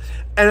Hashanah.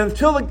 And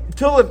until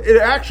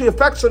it actually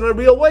affects it in a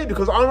real way,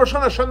 because on Rosh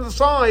Hashanah, Hashem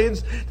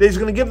decides that He's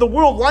going to give the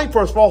world life for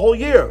us for a whole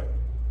year.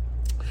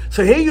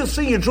 So here you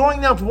see, you're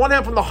drawing down from one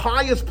hand from the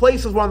highest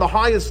places, we're on the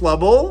highest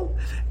level,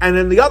 and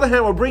on the other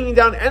hand, we're bringing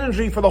down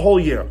energy for the whole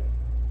year.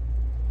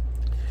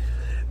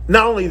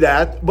 Not only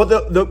that, but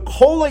the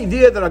whole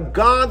idea that a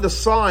God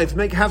decides,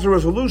 has a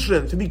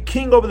resolution to be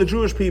king over the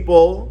Jewish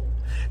people,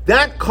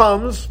 that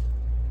comes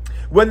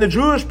when the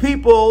Jewish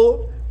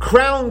people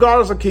crown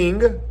God as a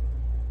king.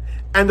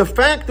 And the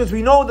fact is,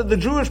 we know that the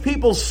Jewish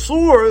people's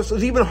source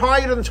is even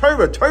higher than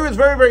Torah. Torah is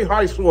very, very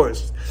high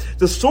source.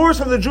 The source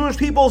of the Jewish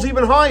people is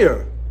even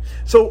higher.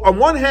 So on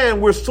one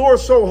hand, we're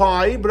source so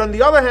high, but on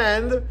the other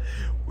hand,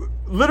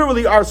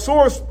 literally our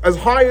source, as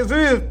high as it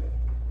is,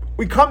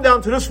 we come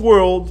down to this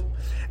world,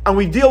 and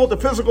we deal with the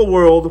physical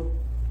world,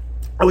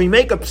 and we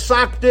make a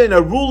psak din,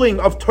 a ruling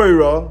of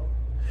Torah.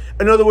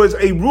 In other words,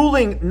 a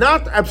ruling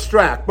not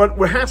abstract, but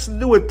what has to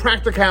do with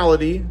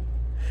practicality.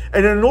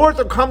 And in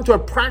order to come to a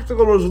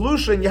practical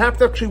resolution, you have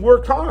to actually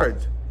work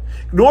hard.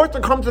 In order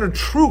to come to the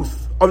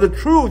truth of the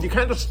truth, you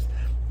can't just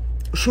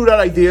shoot out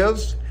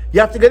ideas. You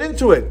have to get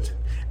into it.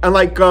 And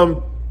like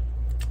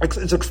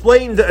it's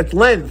explained at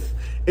length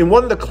in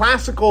one of the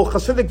classical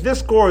Hasidic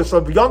discourse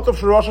of Yom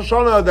Tov Rosh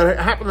Hashanah that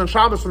happened on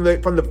Shabbos from the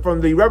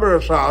Rebbe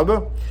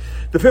Rashab,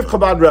 the fifth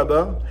Chabad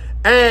Rebbe,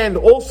 and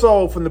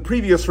also from the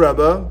previous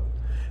Rebbe.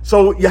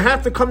 So you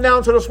have to come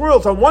down to this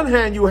world. So on one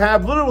hand, you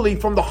have literally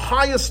from the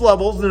highest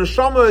levels, the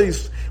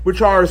neshamas,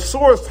 which are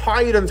sourced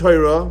higher than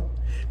Torah,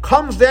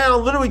 comes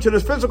down literally to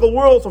this physical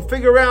world to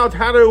figure out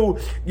how to,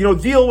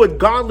 deal with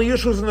godly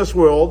issues in this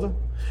world.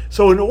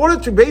 So in order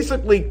to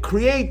basically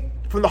create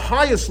from the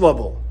highest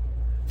level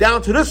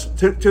down to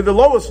to the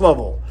lowest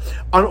level,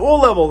 on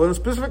all levels, and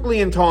specifically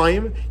in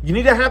time, you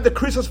need to have the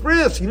krisis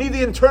bris. You need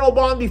the internal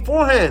bond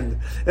beforehand,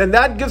 and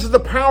that gives us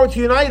the power to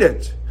unite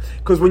it.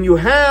 Because when you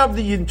have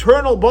the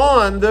internal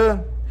bond,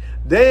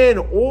 then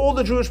all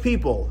the Jewish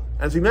people,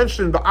 as we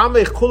mentioned,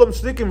 ba'amech kulam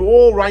tzadikim,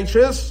 all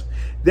righteous,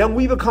 then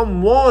we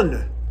become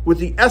one with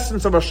the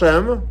essence of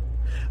Hashem,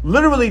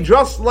 literally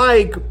just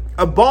like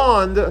a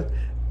bond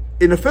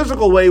in a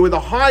physical way where the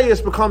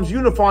highest becomes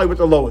unified with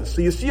the lowest.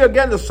 So you see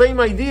again the same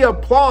idea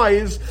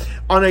applies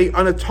on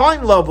a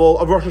time level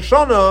of Rosh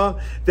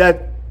Hashanah,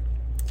 that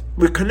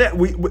we connect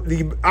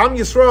the Am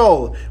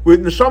Yisrael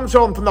with Neshama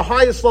Tzalm from the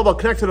highest level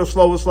connect to the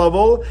lowest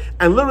level,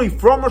 and literally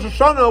from Rosh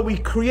Hashanah we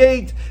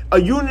create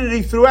a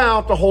unity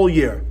throughout the whole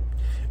year.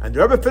 And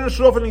the Rebbe finishes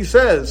off and he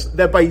says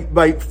that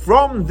by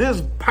from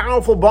this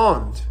powerful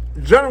bond,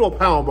 general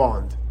power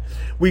bond,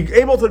 we're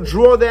able to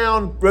draw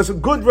down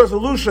good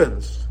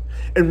resolutions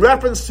in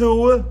reference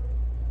to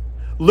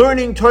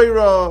learning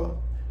Torah,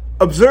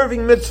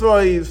 observing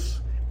mitzvahs,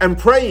 and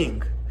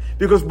praying.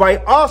 Because by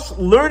us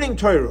learning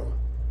Torah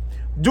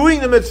doing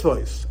the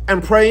mitzvahs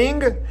and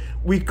praying,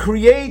 we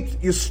create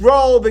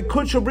Yisrael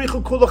v'kudsha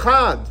brichu kul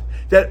echad,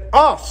 that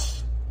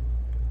us,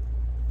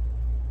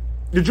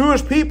 the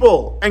Jewish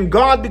people, and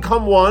God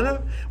become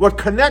one. What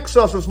connects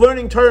us is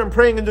learning Torah and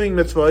praying and doing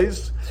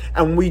mitzvahs.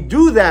 And when we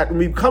do that, when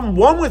we become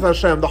one with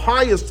Hashem, the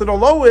highest to the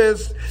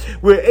lowest,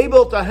 we're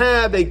able to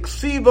have a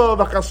ksiva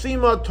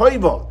v'chasima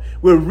toiva.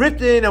 We're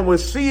written and we're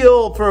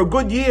sealed for a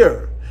good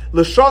year.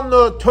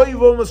 L'shana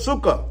toiva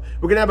masuka.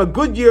 We're going to have a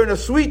good year and a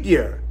sweet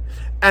year.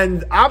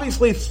 And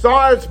obviously it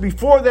starts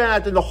before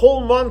that in the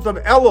whole month of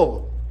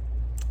Elul.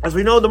 As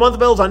we know, the month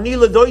of Elul is Ani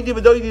l'doidi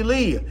v'doidi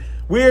li.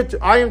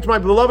 I am to my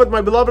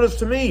beloved is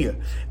to me.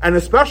 And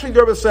especially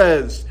the Rebbe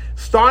says,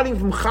 starting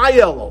from Chai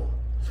Elul,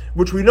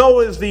 which we know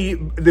is the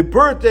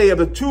birthday of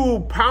the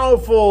two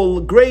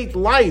powerful great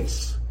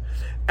lights.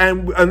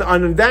 And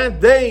on that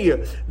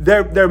day,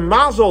 their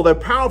mazel, their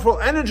powerful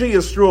energy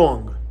is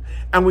strong.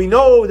 And we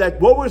know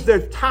that what was their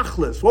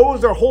tachlis, what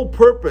was their whole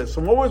purpose,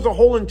 and what was their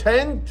whole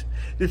intent?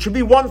 There should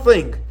be one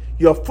thing.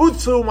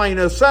 Yafutsu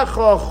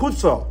ma'inasecha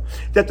chutza,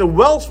 that the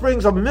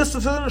wellsprings of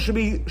mysticism should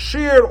be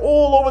shared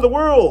all over the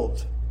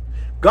world.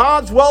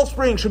 God's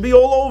wellspring should be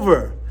all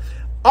over.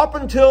 Up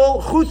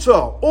until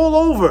chutza, all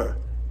over.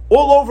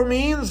 All over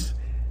means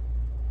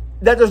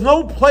that there's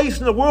no place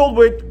in the world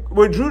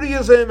where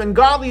Judaism and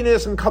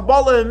godliness and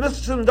Kabbalah and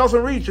mysticism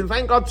doesn't reach. And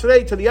thank God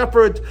today, to the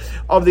effort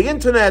of the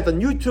internet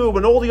and YouTube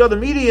and all the other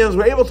mediums,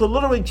 we're able to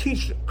literally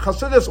teach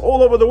Chassidus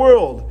all over the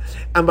world.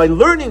 And by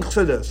learning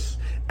Chassidus,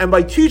 and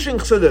by teaching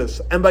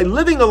Chassidus, and by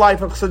living a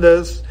life of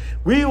Chassidus,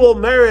 we will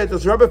merit,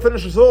 as Rabbi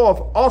finishes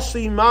off,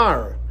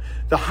 Osimar.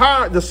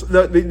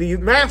 The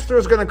master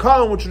is going to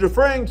come, which is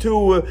referring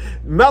to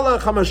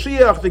Melech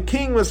HaMashiach, the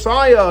King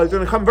Messiah, is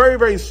going to come very,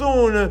 very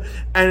soon,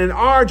 and in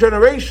our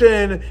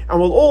generation, and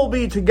we'll all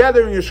be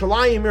together in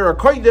Yerushalayim, Ir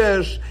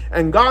HaKodesh,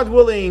 and God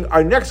willing,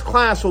 our next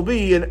class will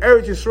be in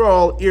Eretz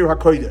Yisrael, Ir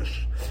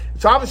HaKodesh.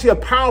 It's obviously a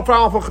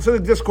powerful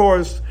Chassidic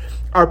discourse,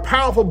 our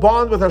powerful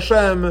bond with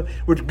Hashem,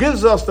 which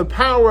gives us the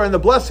power and the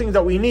blessings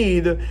that we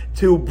need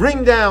to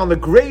bring down the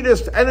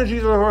greatest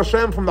energies of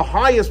Hashem from the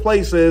highest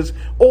places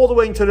all the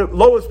way into the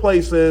lowest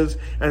places.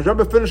 And as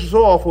Rabbi finishes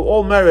off, we'll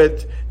all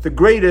merit the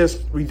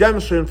greatest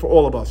redemption for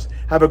all of us.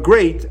 Have a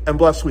great and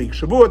blessed week.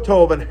 Shavua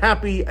Tov, and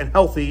happy and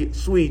healthy,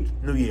 sweet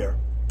New Year.